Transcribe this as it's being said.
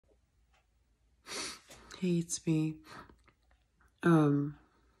Hates me.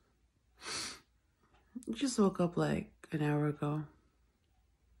 Just woke up like an hour ago.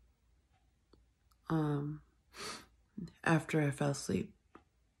 After I fell asleep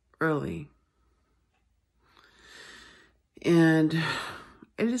early. And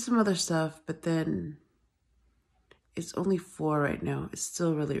I did some other stuff, but then it's only 4 right now. It's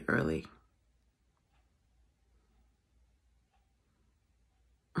still really early.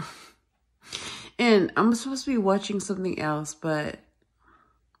 And I'm supposed to be watching something else, but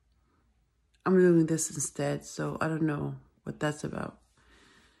I'm doing this instead, so I don't know what that's about.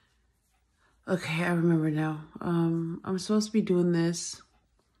 Okay, I remember now. I'm supposed to be doing this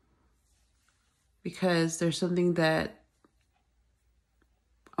because there's something that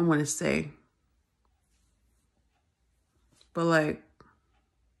I want to say. But like,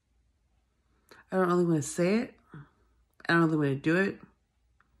 I don't really want to say it. I don't really want to do it.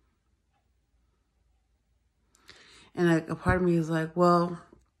 And like a part of me is like, well,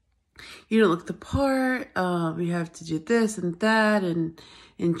 you don't look the part. You have to do this and that and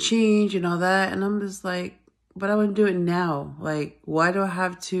change and all that. And I'm just like, but I want to do it now. Like, why do I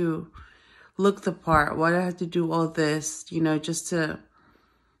have to look the part? Why do I have to do all this, just to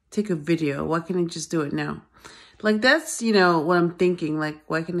take a video? Why can't I just do it now? Like, that's, what I'm thinking. Like,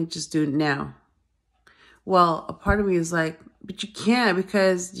 why can't I just do it now? Well, a part of me is like, but you can't,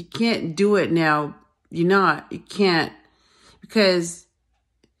 because you can't do it now. You can't, because,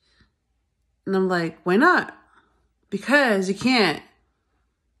 and I'm like, why not? Because you can't,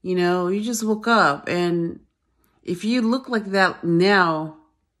 you just woke up, and if you look like that now,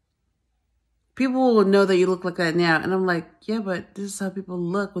 people will know that you look like that now. And I'm like, yeah, but this is how people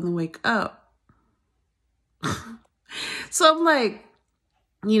look when they wake up. So I'm like,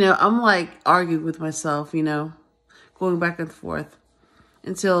 I'm like arguing with myself, going back and forth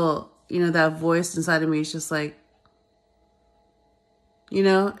until, that voice inside of me is just like,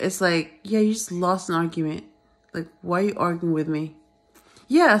 it's like, yeah, you just lost an argument. Like, why are you arguing with me?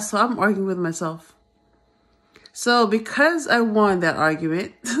 Yeah, so I'm arguing with myself. So because I won that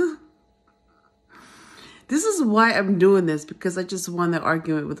argument, this is why I'm doing this, because I just won that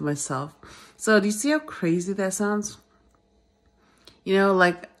argument with myself. So do you see how crazy that sounds?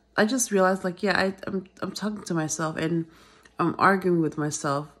 Like, I just realized, like, yeah, I'm talking to myself and I'm arguing with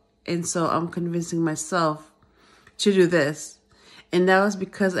myself. And so I'm convincing myself to do this. And that was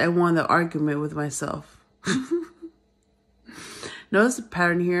because I won the argument with myself. Notice the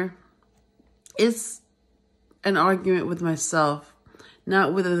pattern here. It's an argument with myself,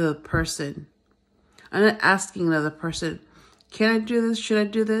 not with another person. I'm not asking another person, can I do this? Should I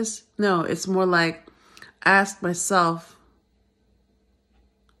do this? No, it's more like I ask myself,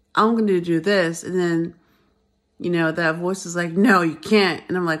 I'm going to do this. And then, that voice is like, no, you can't.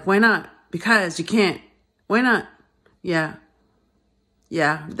 And I'm like, why not? Because you can't. Why not? Yeah.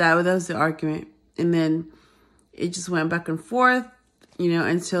 Yeah, that was the argument. And then it just went back and forth,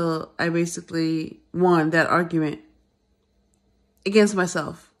 until I basically won that argument against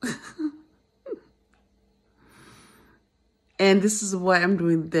myself. And this is why I'm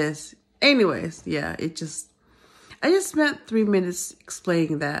doing this. Anyways, yeah, I just spent 3 minutes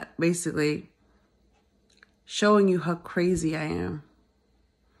explaining that, basically showing you how crazy I am.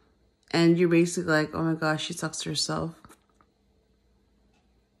 And you're basically like, oh my gosh, she talks to herself.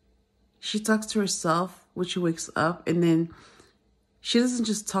 She talks to herself when she wakes up, and then she doesn't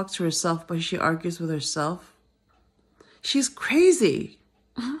just talk to herself, but she argues with herself. She's crazy.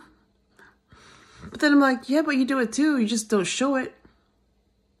 But then I'm like, yeah, but you do it too. You just don't show it.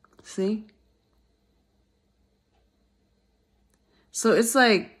 See? So it's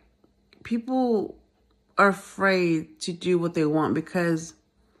like people are afraid to do what they want because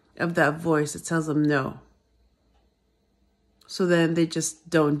of that voice that tells them no. So then they just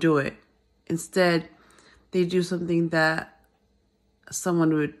don't do it. Instead, they do something that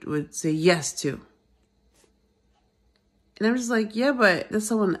someone would say yes to. And I'm just like, yeah, but that's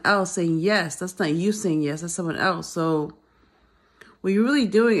someone else saying yes. That's not you saying yes. That's someone else. So what you're really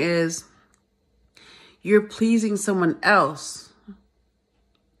doing is you're pleasing someone else,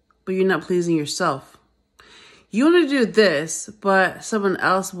 but you're not pleasing yourself. You want to do this, but someone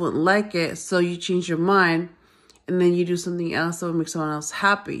else wouldn't like it. So you change your mind, and then you do something else that would make someone else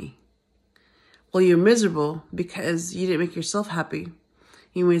happy. Well, you're miserable because you didn't make yourself happy.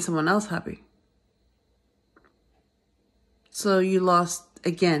 You made someone else happy. So you lost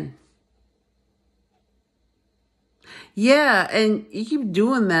again. Yeah, and you keep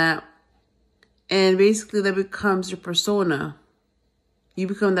doing that, and basically that becomes your persona. You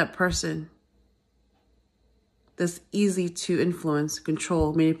become that person that's easy to influence,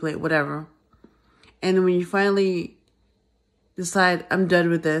 control, manipulate, whatever. And when you finally decide, I'm done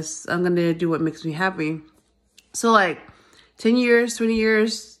with this, I'm going to do what makes me happy. So like 10 years, 20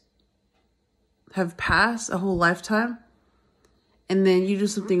 years have passed, a whole lifetime. And then you do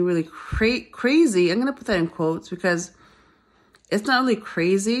something really crazy. I'm going to put that in quotes because it's not really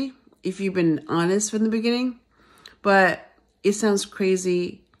crazy if you've been honest from the beginning, but it sounds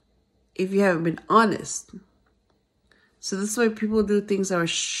crazy if you haven't been honest. So this is why people do things that are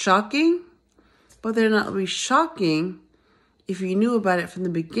shocking, but they're not really shocking if you knew about it from the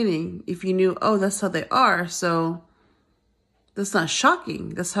beginning. If you knew, oh, that's how they are, so that's not shocking.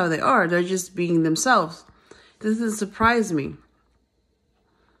 That's how they are. They're just being themselves. This doesn't surprise me.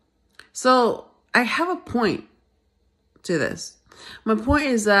 So I have a point to this. My point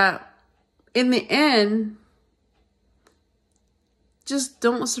is that in the end, just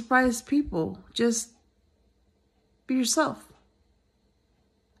don't surprise people. Just be yourself.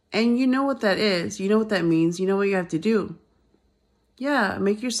 And you know what that is. You know what that means. You know what you have to do. Yeah,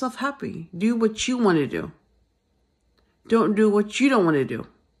 make yourself happy. Do what you want to do. Don't do what you don't want to do.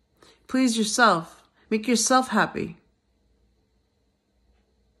 Please yourself. Make yourself happy.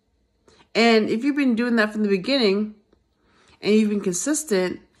 And if you've been doing that from the beginning and you've been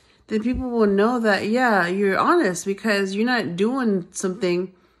consistent, then people will know that, yeah, you're honest because you're not doing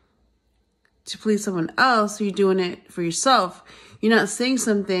something to please someone else. You're doing it for yourself. You're not saying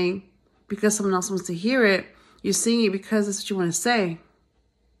something because someone else wants to hear it. You're saying it because that's what you want to say.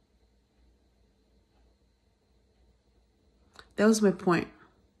 That was my point.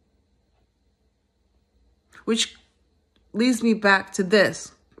 Which leads me back to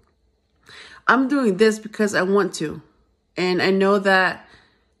this. I'm doing this because I want to. And I know that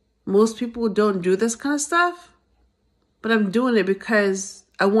most people don't do this kind of stuff, but I'm doing it because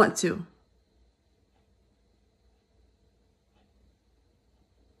I want to.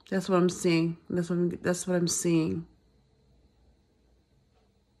 That's what I'm seeing. That's what I'm seeing.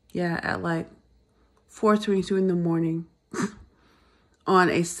 Yeah, at like 4:22 in the morning on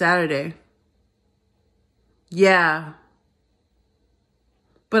a Saturday. Yeah.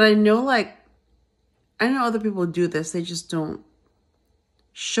 But I know other people do this. They just don't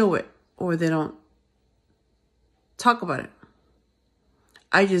show it or they don't talk about it.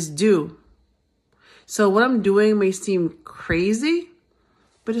 I just do. So what I'm doing may seem crazy,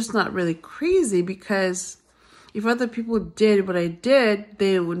 but it's not really crazy because if other people did what I did,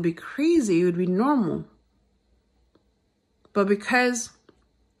 then it wouldn't be crazy. It would be normal. But because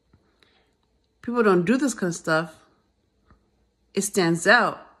people don't do this kind of stuff, it stands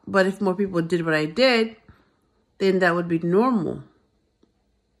out. But if more people did what I did, then that would be normal.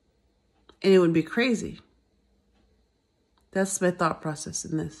 And it wouldn't be crazy. That's my thought process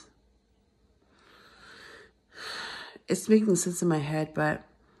in this. It's making sense in my head, but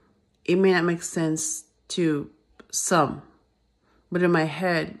it may not make sense to some. But in my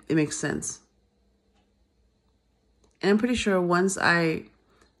head, it makes sense. And I'm pretty sure once I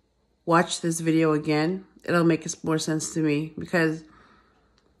watch this video again, it'll make more sense to me. Because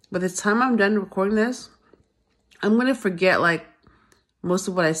by the time I'm done recording this, I'm going to forget most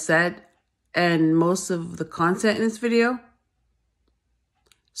of what I said and most of the content in this video.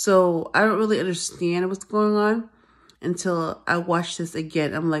 So I don't really understand what's going on until I watch this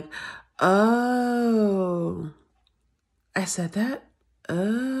again. I'm like, oh, I said that?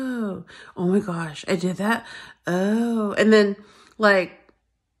 Oh my gosh, I did that? Oh. And then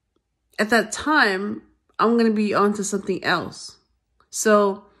at that time, I'm going to be on to something else.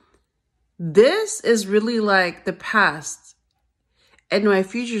 So this is really like the past. And my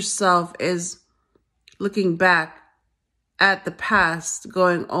future self is looking back at the past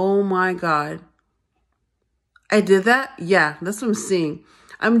going, oh my God, I did that? Yeah, that's what I'm seeing.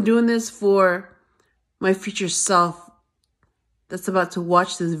 I'm doing this for my future self that's about to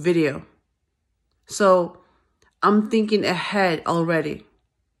watch this video. So I'm thinking ahead already.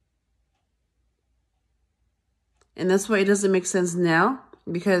 And that's why it doesn't make sense now,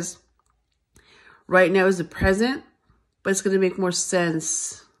 because right now is the present, but it's going to make more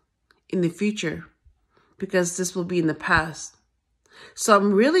sense in the future because this will be in the past. So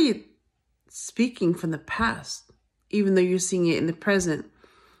I'm really speaking from the past, even though you're seeing it in the present.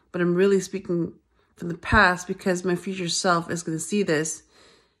 But I'm really speaking from the past because my future self is going to see this,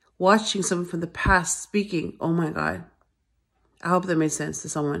 watching someone from the past speaking. Oh my God. I hope that made sense to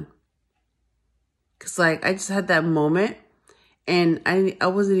someone. Because I just had that moment and I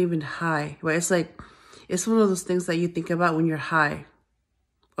wasn't even high. Right? It's one of those things that you think about when you're high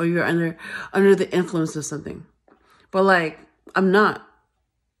or you're under the influence of something. But I'm not.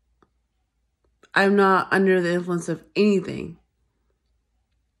 I'm not under the influence of anything.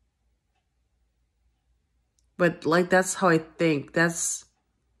 But like, that's how I think. That's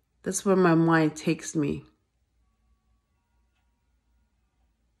where my mind takes me.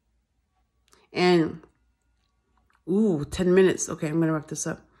 And, ooh, 10 minutes. Okay, I'm going to wrap this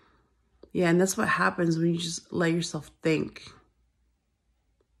up. Yeah, and that's what happens when you just let yourself think.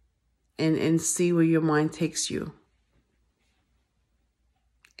 And see where your mind takes you.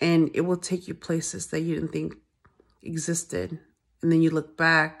 And it will take you places that you didn't think existed. And then you look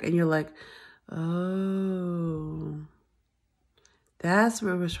back and you're like, oh, that's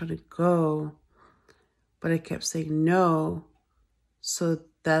where I was trying to go. But I kept saying no. So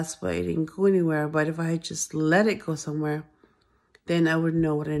that's why I didn't go anywhere. But if I had just let it go somewhere, then I would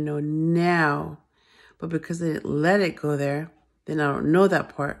know what I know now. But because I didn't let it go there, then I don't know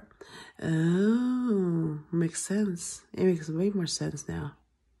that part. Oh, makes sense. It makes way more sense now.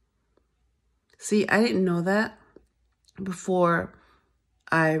 See, I didn't know that before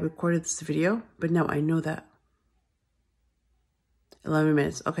I recorded this video, but now I know that. 11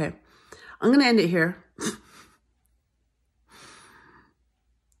 minutes. Okay. I'm going to end it here.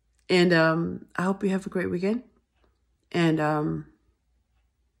 And I hope you have a great weekend. And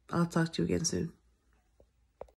I'll talk to you again soon.